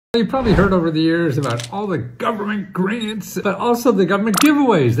You've probably heard over the years about all the government grants, but also the government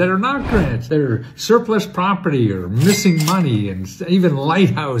giveaways that are not grants. They're surplus property or missing money and even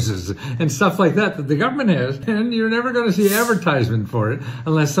lighthouses and stuff like that that the government has. And you're never going to see advertisement for it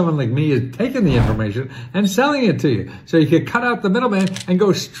unless someone like me is taking the information and selling it to you. So you can cut out the middleman and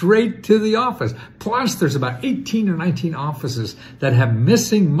go straight to the office. Plus, there's about 18 or 19 offices that have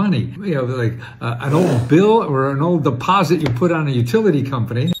missing money. You know, like an old bill or an old deposit you put on a utility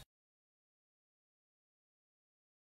company.